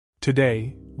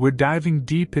Today, we're diving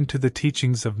deep into the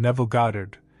teachings of Neville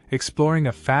Goddard, exploring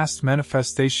a fast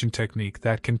manifestation technique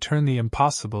that can turn the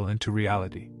impossible into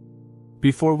reality.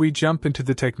 Before we jump into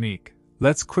the technique,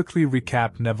 let's quickly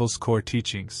recap Neville's core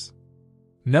teachings.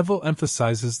 Neville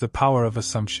emphasizes the power of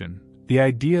assumption, the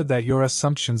idea that your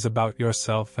assumptions about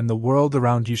yourself and the world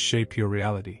around you shape your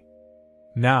reality.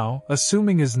 Now,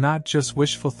 assuming is not just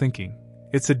wishful thinking,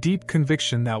 it's a deep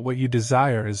conviction that what you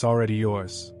desire is already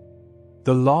yours.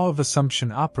 The law of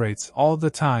assumption operates all the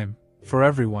time, for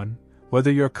everyone,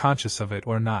 whether you're conscious of it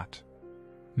or not.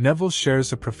 Neville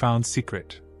shares a profound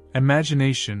secret.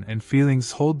 Imagination and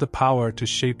feelings hold the power to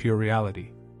shape your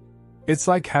reality. It's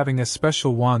like having a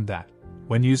special wand that,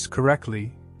 when used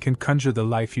correctly, can conjure the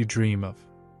life you dream of.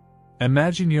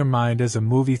 Imagine your mind as a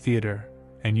movie theater,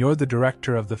 and you're the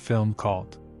director of the film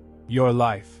called Your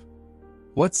Life.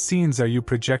 What scenes are you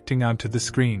projecting onto the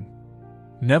screen?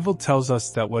 Neville tells us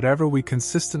that whatever we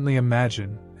consistently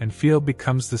imagine and feel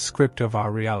becomes the script of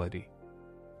our reality.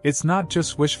 It's not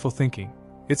just wishful thinking.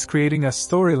 It's creating a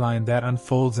storyline that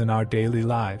unfolds in our daily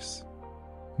lives.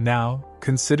 Now,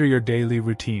 consider your daily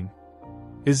routine.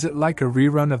 Is it like a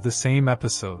rerun of the same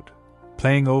episode,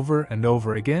 playing over and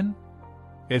over again?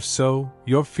 If so,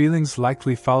 your feelings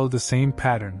likely follow the same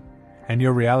pattern, and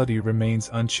your reality remains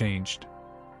unchanged.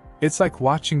 It's like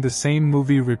watching the same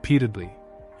movie repeatedly.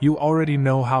 You already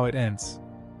know how it ends.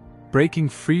 Breaking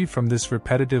free from this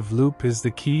repetitive loop is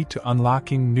the key to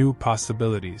unlocking new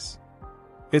possibilities.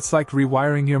 It's like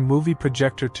rewiring your movie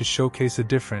projector to showcase a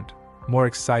different, more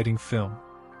exciting film.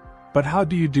 But how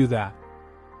do you do that?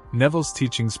 Neville's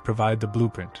teachings provide the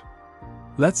blueprint.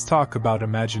 Let's talk about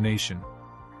imagination.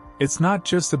 It's not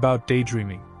just about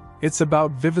daydreaming, it's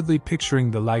about vividly picturing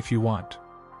the life you want.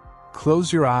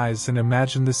 Close your eyes and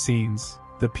imagine the scenes,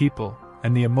 the people,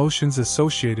 and the emotions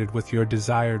associated with your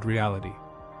desired reality.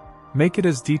 Make it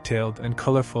as detailed and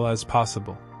colorful as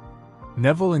possible.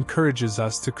 Neville encourages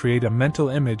us to create a mental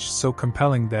image so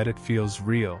compelling that it feels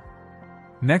real.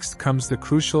 Next comes the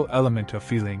crucial element of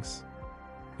feelings.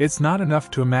 It's not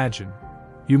enough to imagine.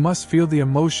 You must feel the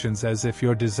emotions as if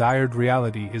your desired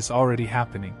reality is already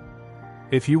happening.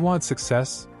 If you want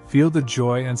success, feel the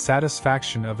joy and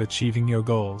satisfaction of achieving your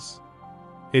goals.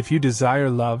 If you desire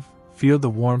love, feel the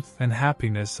warmth and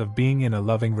happiness of being in a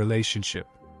loving relationship.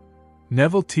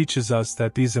 Neville teaches us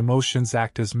that these emotions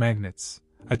act as magnets,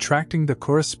 attracting the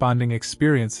corresponding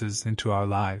experiences into our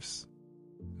lives.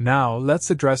 Now,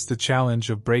 let's address the challenge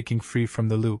of breaking free from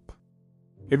the loop.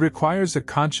 It requires a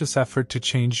conscious effort to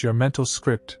change your mental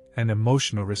script and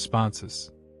emotional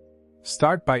responses.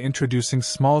 Start by introducing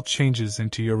small changes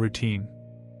into your routine.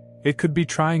 It could be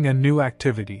trying a new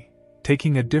activity,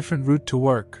 taking a different route to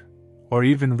work, or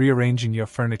even rearranging your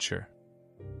furniture.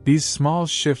 These small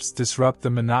shifts disrupt the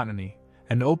monotony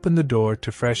and open the door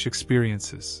to fresh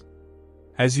experiences.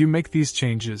 As you make these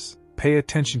changes, pay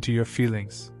attention to your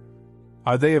feelings.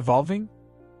 Are they evolving?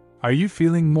 Are you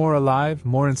feeling more alive,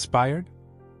 more inspired?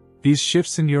 These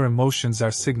shifts in your emotions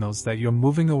are signals that you're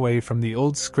moving away from the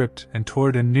old script and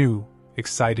toward a new,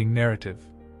 exciting narrative.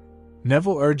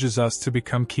 Neville urges us to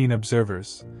become keen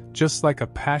observers, just like a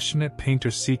passionate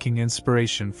painter seeking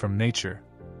inspiration from nature.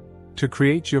 To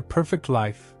create your perfect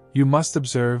life, you must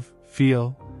observe,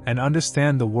 feel, and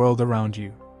understand the world around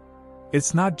you.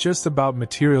 It's not just about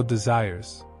material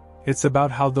desires, it's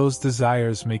about how those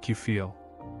desires make you feel.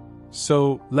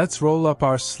 So, let's roll up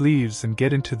our sleeves and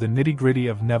get into the nitty-gritty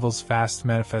of Neville's fast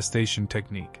manifestation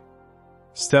technique.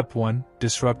 Step 1.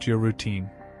 Disrupt your routine.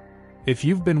 If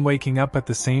you've been waking up at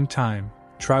the same time,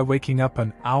 try waking up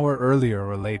an hour earlier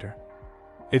or later.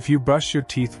 If you brush your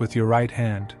teeth with your right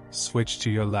hand, switch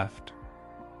to your left.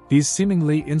 These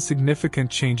seemingly insignificant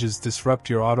changes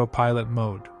disrupt your autopilot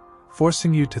mode,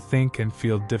 forcing you to think and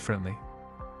feel differently.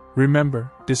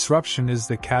 Remember, disruption is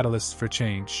the catalyst for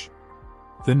change.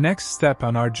 The next step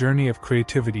on our journey of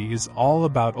creativity is all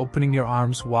about opening your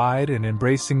arms wide and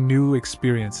embracing new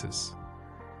experiences.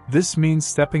 This means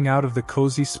stepping out of the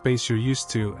cozy space you're used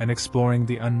to and exploring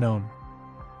the unknown.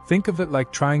 Think of it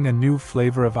like trying a new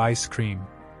flavor of ice cream.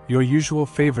 Your usual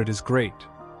favorite is great,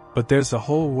 but there's a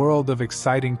whole world of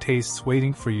exciting tastes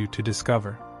waiting for you to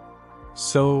discover.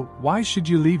 So, why should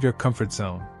you leave your comfort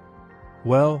zone?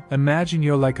 Well, imagine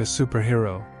you're like a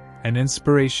superhero, and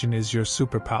inspiration is your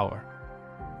superpower.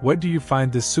 Where do you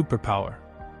find this superpower?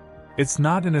 It's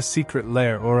not in a secret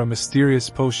lair or a mysterious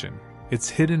potion, it's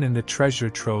hidden in the treasure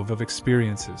trove of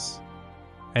experiences.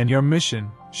 And your mission,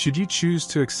 should you choose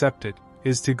to accept it,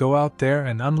 is to go out there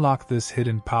and unlock this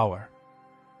hidden power.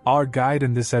 Our guide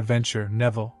in this adventure,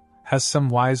 Neville, has some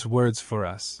wise words for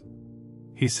us.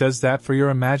 He says that for your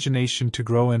imagination to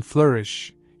grow and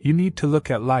flourish, you need to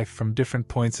look at life from different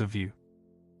points of view.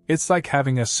 It's like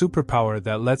having a superpower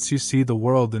that lets you see the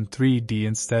world in 3D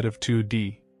instead of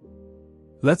 2D.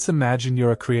 Let's imagine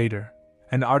you're a creator,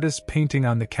 an artist painting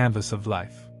on the canvas of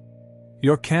life.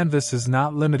 Your canvas is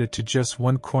not limited to just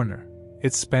one corner,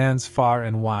 it spans far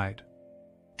and wide.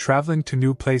 Traveling to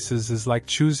new places is like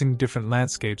choosing different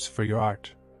landscapes for your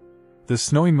art. The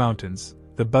snowy mountains,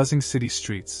 the buzzing city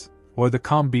streets, or the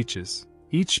calm beaches,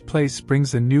 each place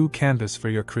brings a new canvas for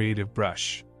your creative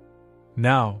brush.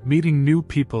 Now, meeting new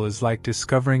people is like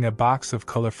discovering a box of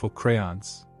colorful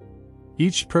crayons.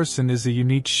 Each person is a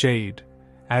unique shade,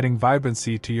 adding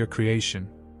vibrancy to your creation.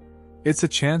 It's a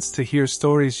chance to hear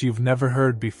stories you've never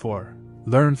heard before,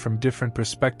 learn from different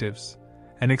perspectives,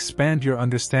 and expand your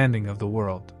understanding of the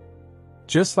world.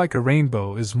 Just like a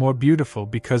rainbow is more beautiful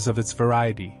because of its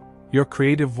variety, your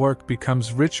creative work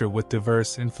becomes richer with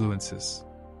diverse influences.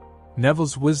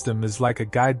 Neville's wisdom is like a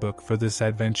guidebook for this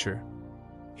adventure.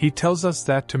 He tells us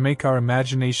that to make our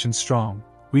imagination strong,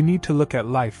 we need to look at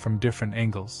life from different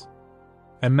angles.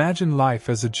 Imagine life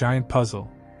as a giant puzzle,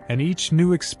 and each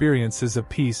new experience is a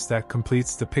piece that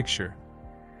completes the picture.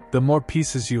 The more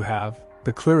pieces you have,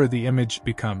 the clearer the image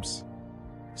becomes.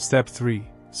 Step 3.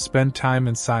 Spend time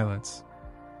in silence.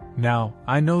 Now,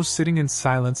 I know sitting in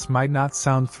silence might not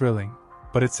sound thrilling,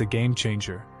 but it's a game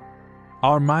changer.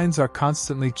 Our minds are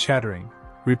constantly chattering,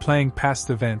 replaying past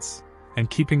events, and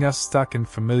keeping us stuck in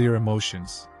familiar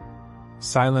emotions.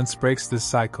 Silence breaks this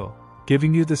cycle,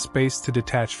 giving you the space to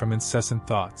detach from incessant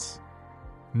thoughts.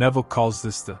 Neville calls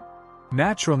this the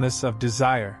naturalness of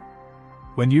desire.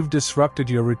 When you've disrupted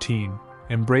your routine,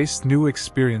 embraced new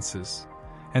experiences,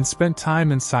 and spent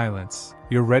time in silence,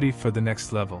 you're ready for the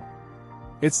next level.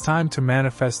 It's time to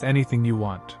manifest anything you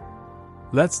want.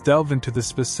 Let's delve into the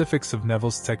specifics of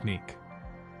Neville's technique.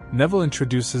 Neville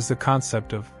introduces the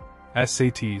concept of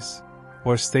SATs,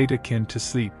 or state akin to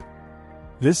sleep.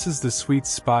 This is the sweet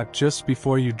spot just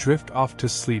before you drift off to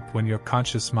sleep when your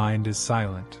conscious mind is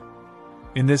silent.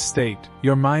 In this state,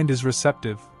 your mind is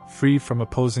receptive, free from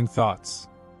opposing thoughts.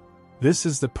 This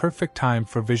is the perfect time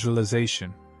for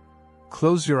visualization.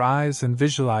 Close your eyes and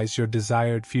visualize your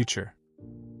desired future.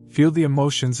 Feel the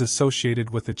emotions associated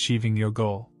with achieving your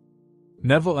goal.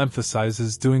 Neville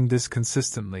emphasizes doing this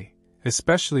consistently,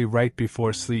 especially right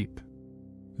before sleep.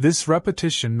 This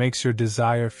repetition makes your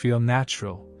desire feel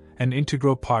natural, an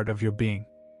integral part of your being.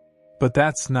 But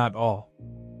that's not all.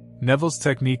 Neville's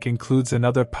technique includes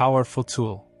another powerful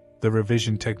tool, the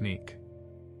revision technique.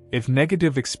 If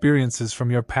negative experiences from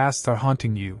your past are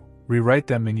haunting you, rewrite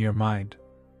them in your mind.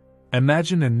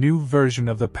 Imagine a new version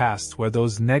of the past where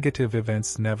those negative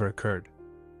events never occurred.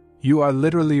 You are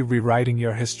literally rewriting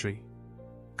your history.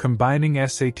 Combining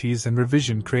SATs and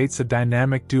revision creates a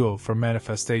dynamic duo for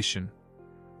manifestation.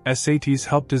 SATs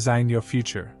help design your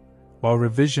future, while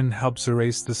revision helps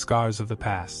erase the scars of the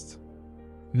past.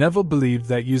 Neville believed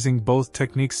that using both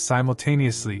techniques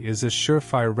simultaneously is a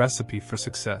surefire recipe for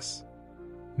success.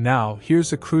 Now,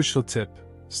 here's a crucial tip: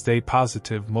 stay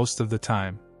positive most of the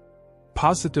time.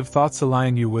 Positive thoughts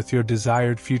align you with your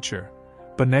desired future,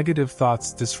 but negative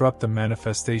thoughts disrupt the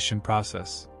manifestation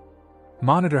process.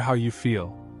 Monitor how you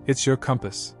feel, it's your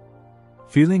compass.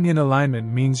 Feeling in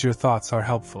alignment means your thoughts are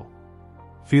helpful.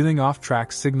 Feeling off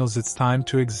track signals it's time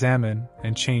to examine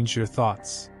and change your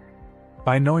thoughts.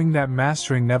 By knowing that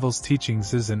mastering Neville's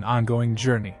teachings is an ongoing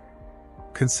journey,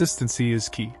 consistency is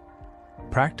key.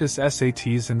 Practice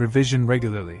SATs and revision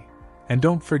regularly, and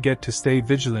don't forget to stay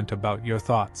vigilant about your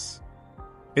thoughts.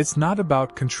 It's not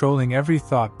about controlling every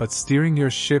thought but steering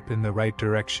your ship in the right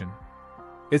direction.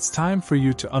 It's time for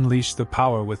you to unleash the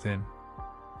power within.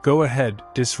 Go ahead,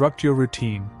 disrupt your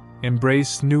routine,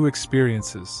 embrace new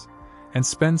experiences, and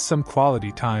spend some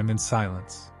quality time in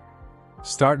silence.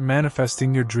 Start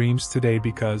manifesting your dreams today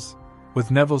because,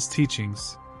 with Neville's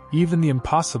teachings, even the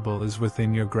impossible is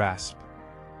within your grasp.